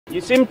You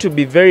seem to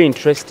be very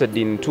interested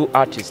in two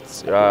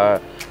artists,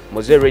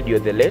 Mose Radio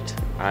the late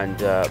and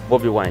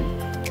Bobi Wine.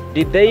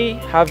 Did they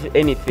have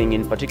anything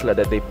in particular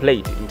that they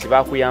played in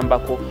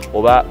Tivakuyambako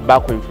or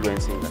Bako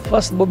influencing?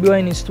 First, Bobi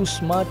Wine is too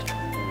smart.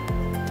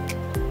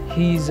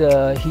 He's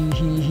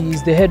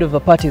the head of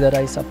a party that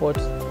I support.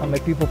 I'm a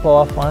people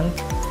power fan,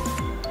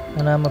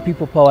 and I'm a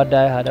people power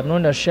diehard. I'm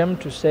not ashamed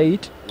to say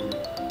it.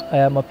 I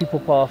am a people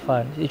power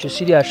fan.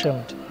 It's really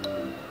ashamed.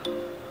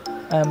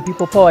 I am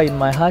people power in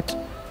my heart,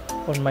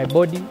 on my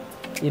body,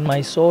 in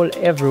my soul,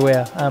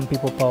 everywhere. I am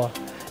people power.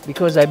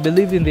 Because I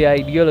believe in the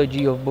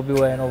ideology of Bobi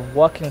Wine of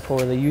working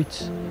for the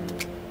youths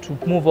to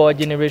move our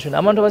generation.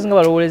 Abantu abasinga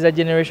balowoleza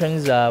generation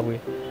zaabwe.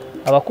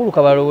 Abakulu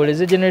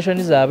kabalowoleze generation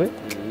zaabwe.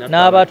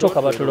 N'abato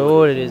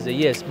kabatolowoleze.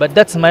 Yes, but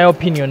that's my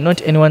opinion,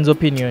 not anyone's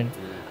opinion.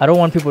 I don't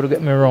want people to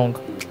get me wrong.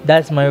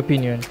 That's my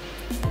opinion.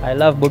 I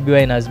love Bobi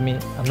Wine as me.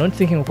 I'm not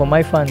thinking for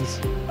my fans.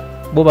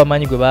 Boba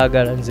manyi gwe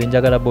baagala nze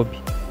njagala Bobi.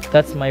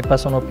 That's my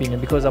personal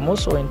opinion because I'm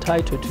also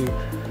entitled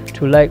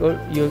to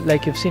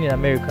like you've seen in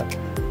America.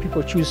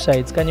 People choose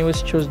sides. Kanye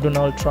West chose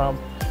Donald Trump.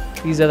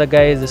 These other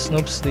guys, the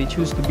Snoops, they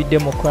choose to be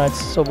Democrats.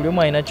 So buli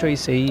omu alina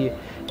choice here.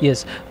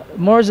 Yes.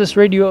 Moses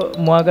Radio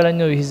mwagala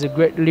nnyo, he's a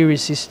great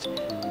lyricist,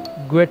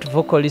 great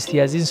vocalist. He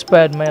has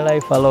inspired my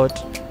life a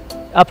lot.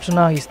 Up to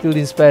now, he still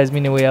inspires me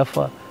in a way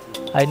afar.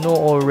 I know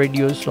all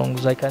radio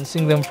songs. I can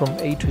sing them from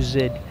A to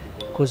Z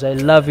because I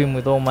love him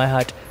with all my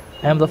heart.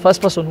 I am the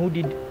first person who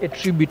did a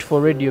tribute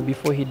for radio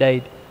before he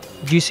died.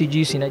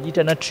 GC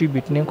najita na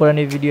tribute nenkola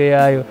ne video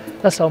yayo.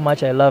 That's how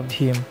much I loved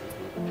him.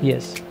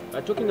 Yes.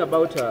 Talking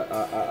about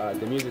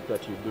the music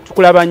that you do.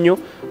 Tukulaba nnyo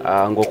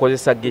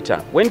ng'okozesa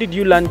guitar. When did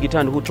you learn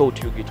guitar and who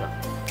taught you guitar?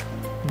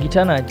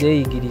 Guitar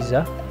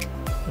najeyigiriza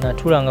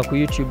natulanga ku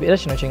YouTube era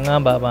kino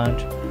kyengamba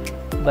abantu.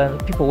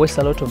 But people waste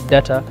a lot of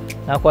data.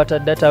 Nakwata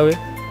data we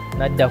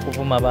nadda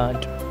kuvuma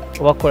abantu.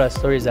 Obakola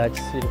stories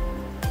akisiru.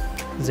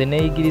 Nze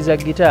neeyigiriza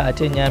guitar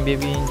ate nyambye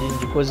bingi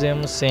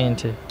njikozeemu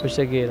ssente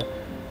okitegeera.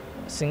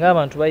 Singa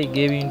abantu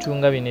bayiga ebintu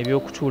nga bino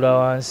ebyokutuula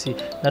wansi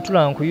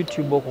natulanga ku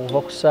YouTube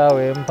okuva ku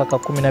ssaawa mpaka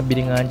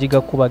 12 nga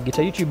njiga kuba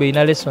guitar. YouTube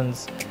erina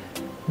lessons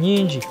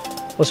nyingi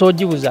osobola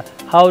ogibuuza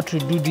how to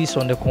do this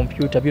on the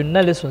computer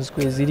byonna lessons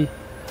kweziri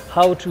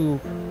how to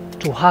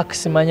hack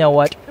simanya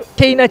what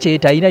teina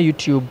kyeta alina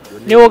YouTube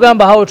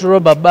newogamba how to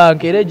rob a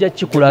bank era ejja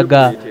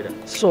kikulaga.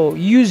 So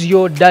use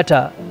your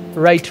data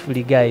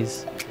rightfully,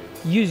 guys.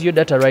 Use your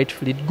data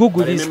rightfully.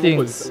 Google these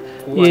things.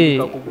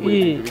 Yeah.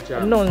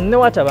 No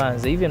matter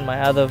what, even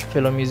my other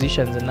fellow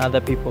musicians and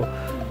other people,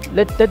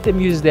 let them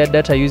use their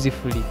data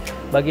usefully.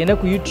 But again,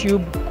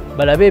 YouTube,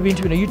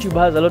 YouTube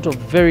has a lot of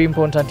very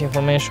important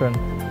information.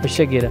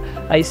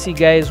 I see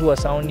guys who are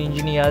sound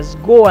engineers.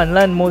 Go and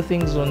learn more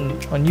things on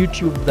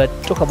YouTube that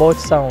talk about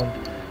sound.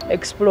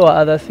 Explore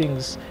other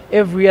things.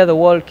 Every other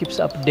world keeps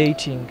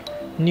updating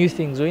new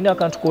things. So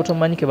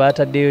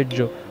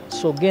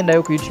genda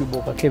yo ku YouTube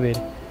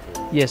okakebere.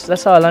 Yes,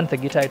 that's how I learned the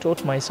guitar. I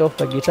taught myself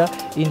the guitar.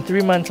 In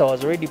 3 months I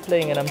was already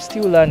playing and I'm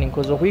still learning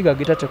because okuyiga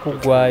guitar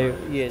tekugwayo.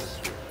 Yes.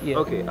 Yeah.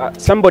 Okay,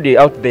 somebody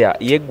out there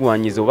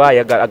yegwanyiza oba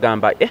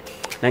agamba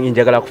nange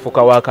njagala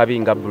kufuka wakabi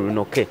nga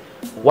Bruno K.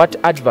 What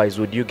advice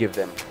would you give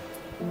them?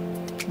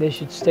 They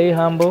should stay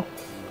humble.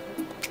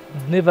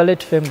 Never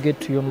let fame get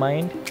to your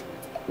mind.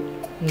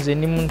 Nze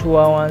ni muntu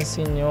wa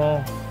wansi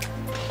nnyo.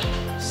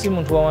 Si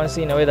muntu wa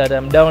wansi in a way that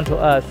I'm down to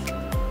earth.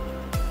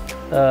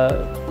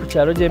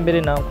 Kuchalo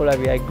jembere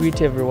nankolabye. I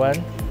greet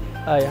everyone.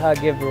 I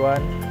hug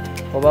everyone.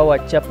 Oba wa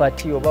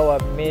chapati, oba wa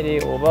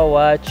mere, oba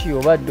wachi,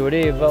 oba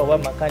doreva, oba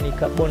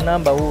makanika, bonna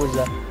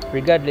mbawuuza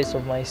regardless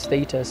of my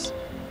status.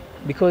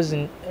 Because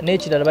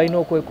n'ekirala balina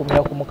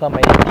okwekumira ku Mukama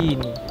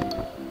eddiini.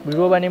 Buli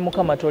lwoba ne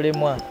Mukama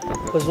tolemwa.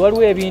 Because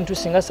waliwo ebintu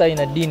singa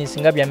sayina ddiini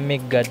singa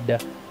byameggadda.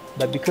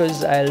 But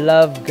because I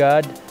love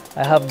God,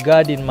 I have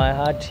God in my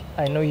heart,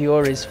 I know He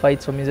always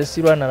fights for me. Nze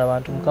sirwana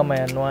n'abantu Mukama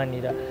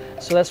yanwanira.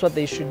 So that's what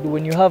they should do.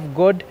 When you have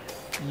God,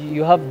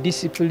 you have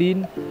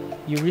discipline,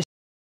 you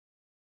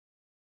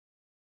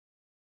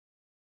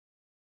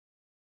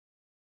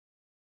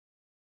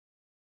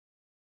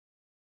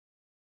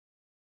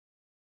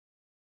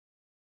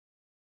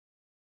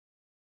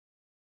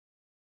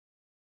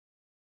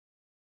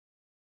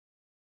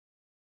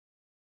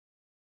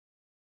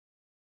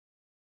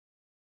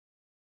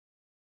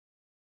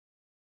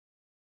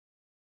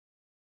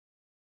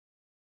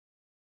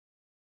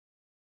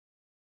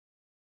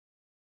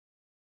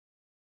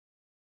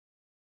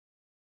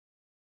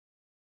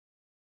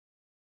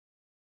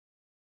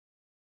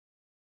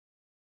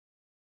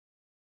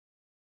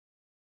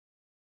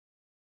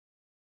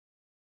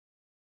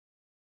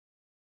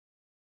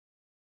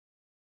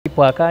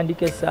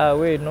akandika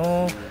essaawa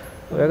eno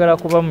oyagala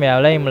kuba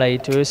mu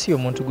limelight oyo si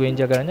omuntu gwe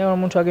njagala. Njagala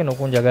omuntu agenda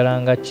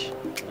okunjagala nga ki?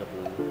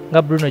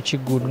 Nga Bruno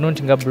Kigundu,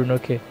 not nga Bruno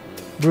K.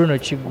 Bruno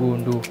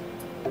Kigundu,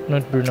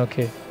 not Bruno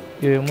K.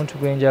 Yoyo omuntu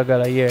gwe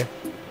njagala. Yeah.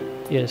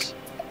 Yes.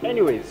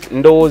 Anyways,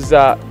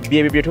 ndowooza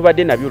bye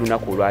tubadde nabyo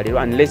olunaku olwaleero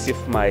unless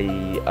if my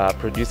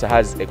producer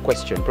has a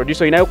question.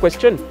 Producer, inayo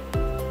question?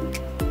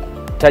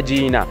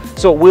 Tajina.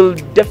 So we'll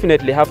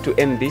definitely have to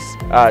end this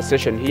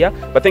session here.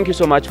 But thank you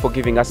so much for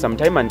giving us some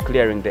time and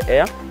clearing the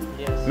air.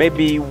 Yes.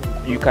 Maybe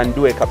you can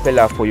do a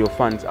cappella for your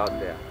fans out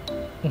there.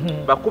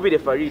 Bakubire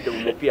Farid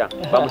umupya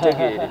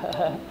bamutegere.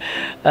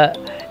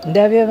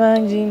 Ndabye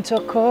banji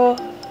ntoko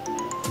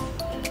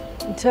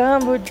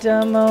ntambudde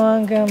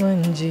amawanga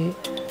mangi.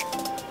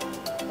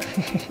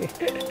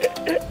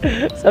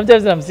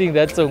 Sometimes I'm singing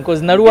that song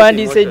because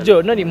Naruandi said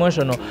Joe, not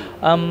emotional.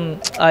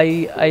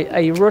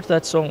 I wrote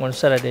that song on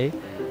Saturday,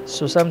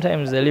 so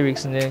sometimes the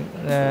lyrics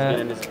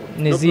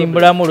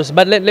Nizimbra,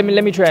 but let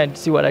me try and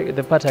see what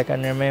the part I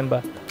can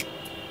remember.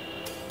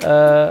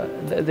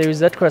 There is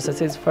that chorus that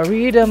says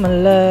Farida my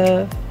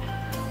love,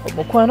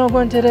 Omukwano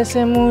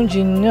gwanterese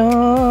mungi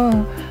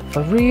nnyo,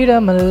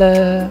 Farida my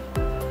love,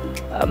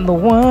 I'm the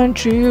one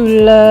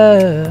true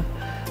love,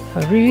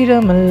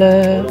 Farida my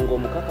love,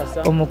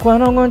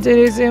 Omukwano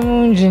gwanterese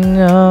mungi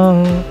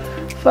nnyo,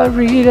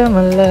 Farida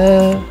my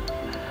love,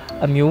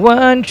 I'm your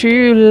one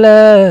true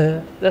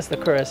love. That's the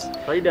chorus.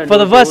 For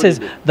the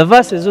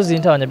verses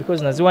uzintawanya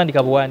because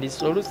naziwandika buwandi.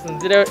 So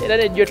lusinzira era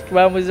nejjo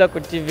twamuza ku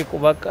TV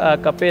kuba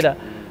kapera.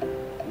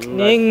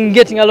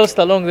 Getting lost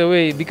along the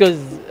way because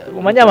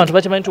umanya abantu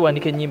bachimanyi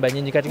tuwandika enyimba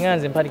nyingi kati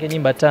nganze mpandika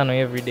enyimba 5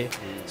 every day.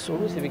 So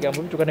lusi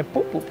bigambo bitu kane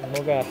pop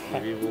noga.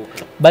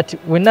 But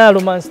when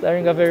Aluma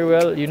starring very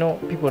well, you know,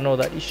 people know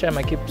that each time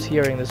I keep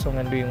hearing the song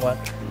and doing what.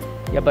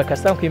 Yeah, but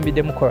Kastam can be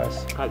demo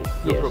chorus.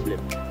 No problem.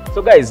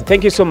 So guys,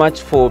 thank you so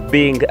much for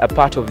being a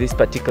part of this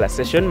particular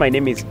session. My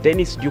name is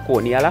Dennis Duko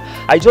Oniala.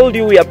 I told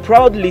you we are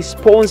proudly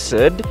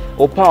sponsored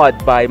or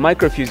powered by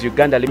Microfuse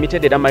Uganda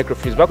Limited and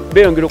Microfuse.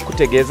 Beyongera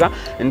okutegeeza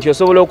nti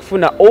osobola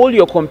okufuna all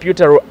your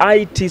computer or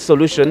IT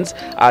solutions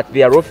at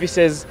their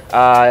offices.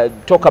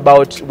 Talk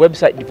about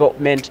website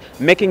development,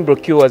 making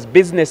brochures,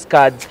 business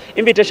cards,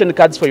 invitation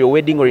cards for your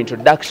wedding or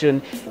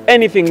introduction,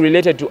 anything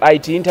related to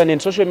IT,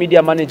 internet, social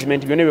media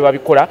management.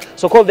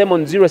 So call them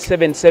on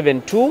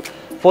 0772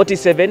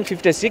 47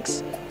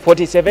 56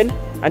 47.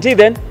 Until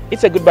then,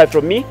 it's a goodbye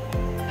from me.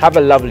 Have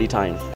a lovely time.